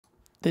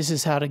This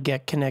is how to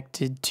get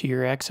connected to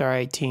your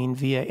XR18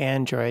 via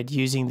Android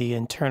using the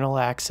internal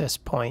access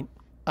point.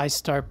 I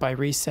start by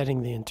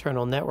resetting the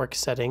internal network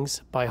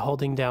settings by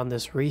holding down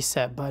this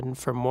reset button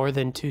for more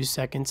than 2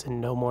 seconds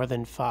and no more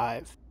than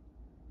 5.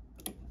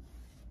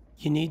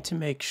 You need to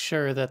make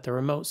sure that the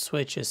remote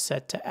switch is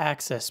set to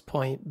access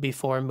point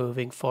before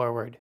moving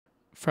forward.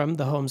 From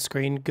the home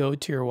screen, go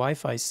to your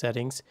Wi-Fi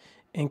settings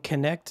and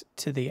connect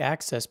to the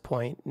access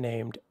point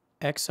named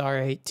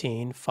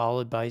XR18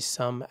 followed by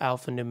some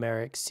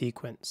alphanumeric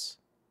sequence.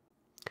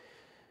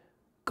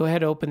 Go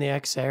ahead and open the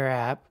Xerror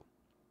app.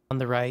 On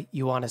the right,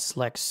 you want to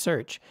select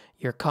Search.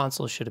 Your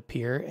console should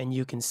appear and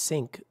you can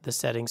sync the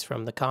settings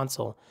from the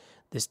console.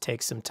 This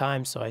takes some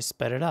time, so I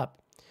sped it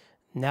up.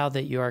 Now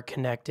that you are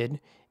connected,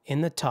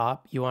 in the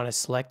top, you want to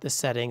select the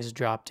settings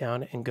drop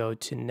down and go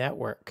to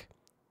Network.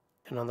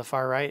 And on the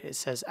far right, it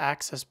says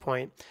Access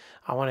Point.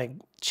 I want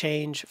to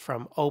change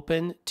from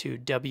Open to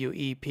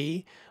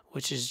WEP,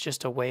 which is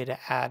just a way to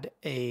add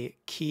a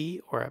key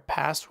or a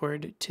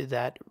password to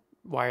that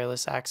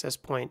wireless access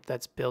point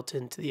that's built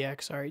into the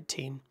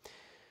XR18.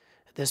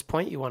 At this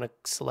point, you want to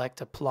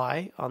select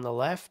Apply on the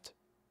left.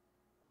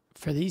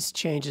 For these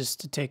changes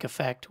to take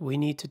effect, we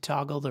need to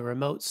toggle the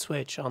remote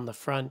switch on the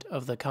front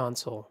of the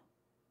console.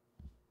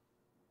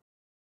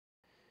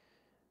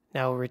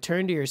 Now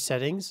return to your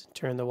settings,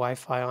 turn the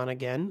Wi-Fi on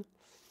again,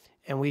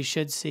 and we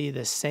should see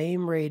the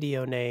same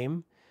radio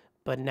name,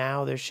 but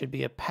now there should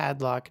be a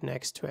padlock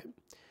next to it.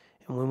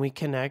 And when we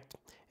connect,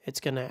 it's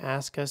going to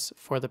ask us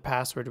for the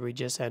password we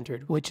just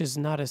entered, which is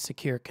not a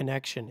secure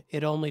connection.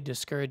 It only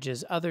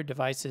discourages other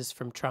devices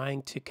from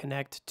trying to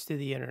connect to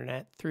the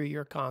internet through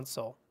your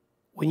console.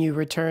 When you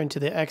return to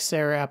the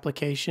Xerror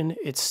application,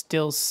 it's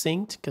still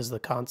synced because the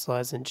console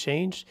hasn't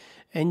changed,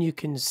 and you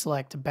can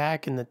select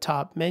back in the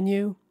top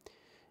menu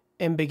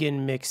and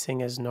begin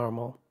mixing as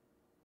normal.